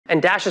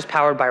And Dash is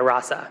powered by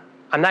Rasa.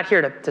 I'm not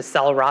here to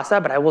sell Rasa,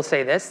 but I will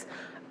say this.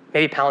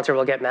 Maybe Palantir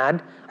will get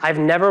mad. I've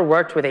never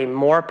worked with a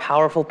more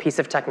powerful piece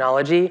of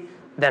technology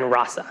than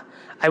Rasa.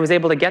 I was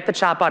able to get the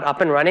chatbot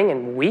up and running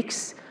in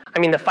weeks. I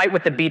mean, the fight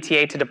with the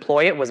BTA to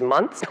deploy it was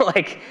months.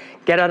 Like,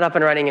 get it up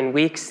and running in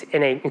weeks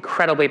in an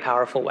incredibly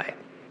powerful way.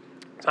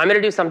 So I'm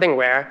going to do something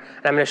rare,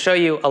 and I'm going to show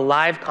you a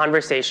live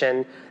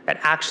conversation that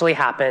actually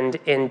happened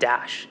in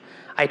Dash.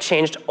 I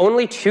changed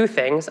only 2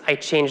 things. I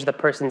changed the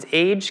person's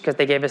age, because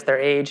they gave us their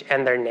age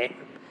and their name.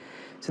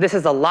 So this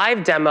is a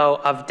live demo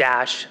of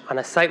Dash on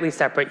a slightly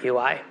separate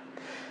UI.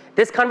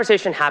 This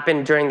conversation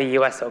happened during the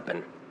US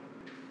Open.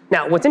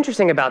 Now, what's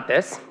interesting about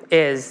this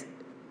is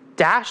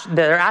Dash,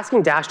 they're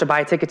asking Dash to buy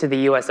a ticket to the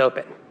US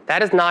Open.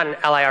 That is not an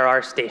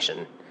LIRR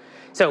station.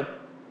 So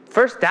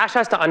first, Dash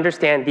has to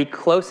understand the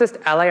closest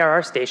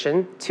LIRR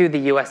station to the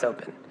US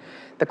Open.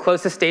 The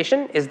closest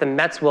station is the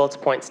Metz-Wilts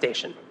Point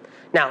station.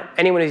 Now,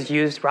 anyone who's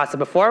used Rasa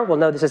before will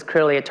know this is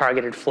clearly a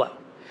targeted flow.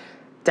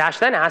 Dash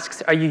then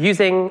asks, are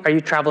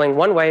you traveling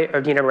one way or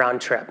do you need a round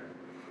trip?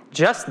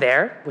 Just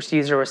there, which the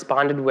user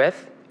responded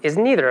with, is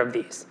neither of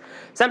these.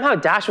 Somehow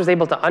Dash was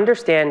able to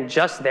understand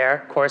just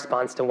there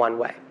corresponds to one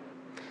way.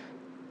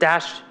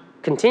 Dash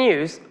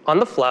continues on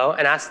the flow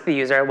and asks the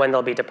user when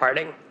they'll be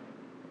departing.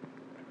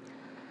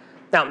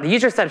 Now, the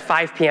user said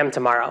 5 p.m.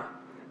 tomorrow.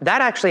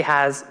 That actually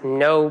has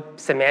no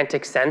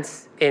semantic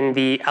sense in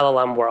the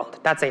LLM world.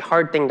 That's a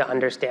hard thing to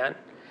understand.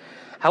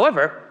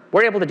 However,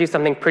 we're able to do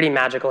something pretty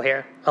magical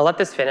here. I'll let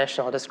this finish,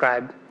 and I'll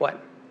describe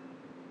what.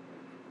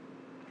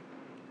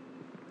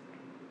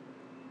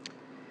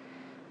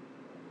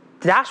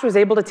 Dash was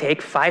able to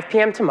take 5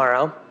 p.m.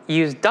 tomorrow,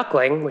 use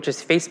Duckling, which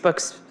is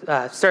Facebook's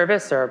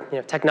service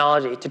or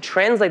technology, to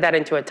translate that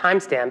into a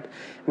timestamp,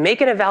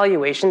 make an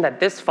evaluation that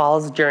this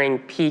falls during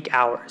peak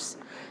hours.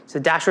 So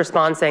Dash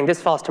responds saying,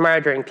 this falls tomorrow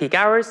during peak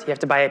hours. You have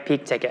to buy a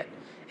peak ticket.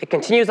 It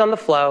continues on the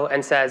flow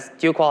and says,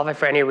 do you qualify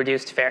for any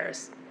reduced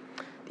fares?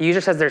 The user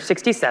says there's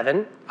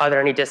 67. Are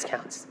there any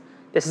discounts?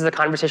 This is a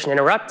conversation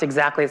interrupt,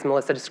 exactly as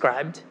Melissa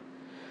described.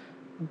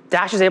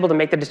 Dash is able to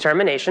make the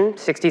determination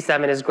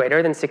 67 is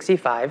greater than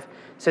 65,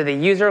 so the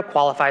user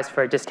qualifies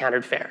for a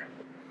discounted fare.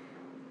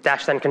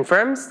 Dash then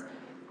confirms.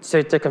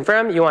 So to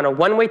confirm, you want a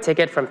one-way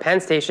ticket from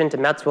Penn Station to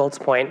Metz-Wilts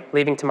Point,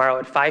 leaving tomorrow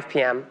at 5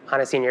 p.m. on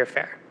a senior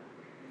fare.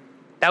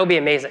 That would be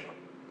amazing.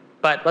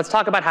 But let's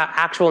talk about how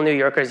actual New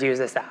Yorkers use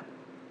this app.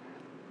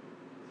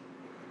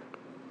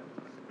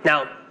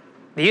 Now,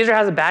 the user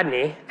has a bad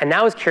knee, and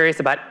now is curious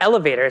about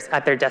elevators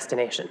at their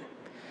destination.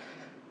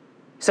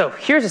 So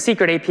here's a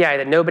secret API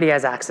that nobody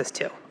has access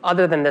to,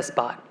 other than this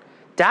bot.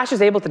 Dash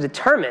is able to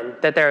determine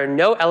that there are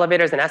no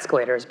elevators and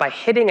escalators by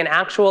hitting an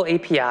actual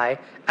API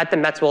at the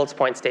Metz-Wilts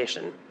Point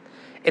station.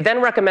 It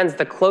then recommends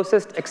the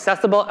closest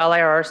accessible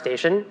LIRR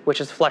station,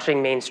 which is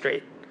Flushing Main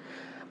Street.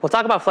 We'll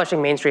talk about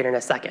Flushing Main Street in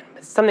a second.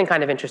 It's something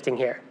kind of interesting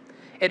here.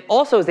 It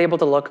also is able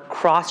to look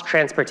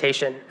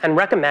cross-transportation and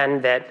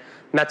recommend that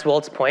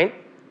Metz-Wilts Point,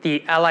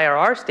 the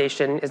LIRR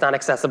station is not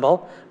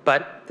accessible,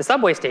 but the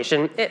subway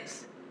station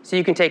is. So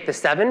you can take the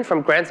 7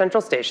 from Grand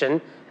Central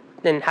Station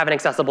and have an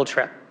accessible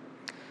trip.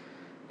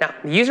 Now,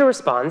 the user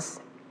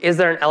responds, is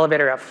there an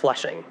elevator at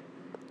Flushing?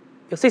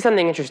 You'll see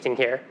something interesting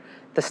here.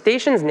 The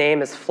station's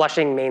name is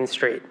Flushing Main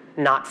Street,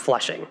 not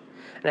Flushing.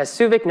 And as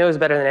Suvik knows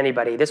better than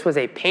anybody, this was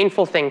a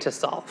painful thing to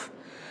solve.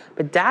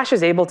 But Dash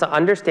is able to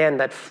understand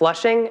that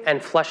Flushing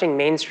and Flushing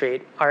Main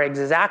Street are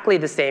exactly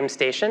the same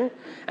station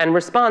and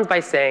responds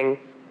by saying,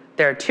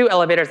 there are 2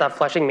 elevators at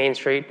Flushing Main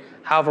Street,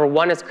 however,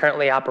 one is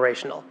currently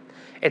operational.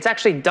 It's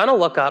actually done a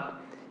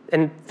lookup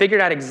and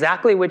figured out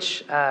exactly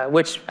which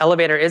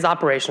elevator is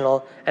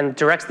operational and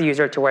directs the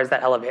user towards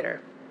that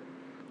elevator.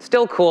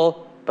 Still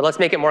cool, but let's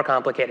make it more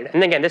complicated.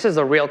 And again, this is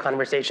a real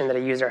conversation that a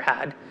user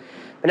had.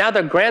 But now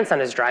their grandson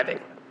is driving.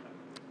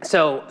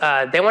 So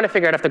they want to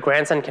figure out if the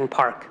grandson can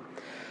park.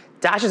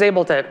 Dash is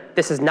able to,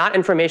 this is not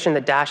information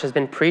that Dash has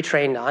been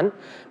pre-trained on,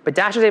 but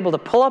Dash is able to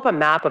pull up a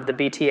map of the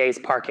BTA's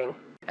parking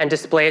and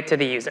display it to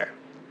the user.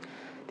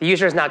 The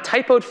user is now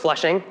typoed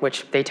Flushing,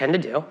 which they tend to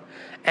do,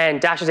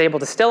 and Dash is able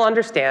to still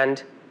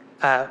understand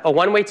a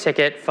one-way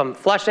ticket from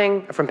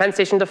Penn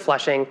Station to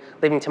Flushing,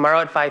 leaving tomorrow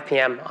at 5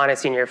 p.m. on a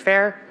senior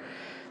fare,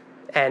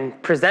 and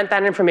present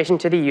that information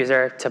to the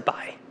user to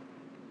buy.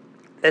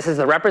 This is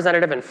the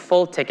representative and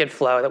full ticket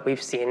flow that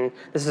we've seen.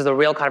 This is a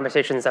real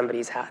conversation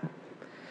somebody's had.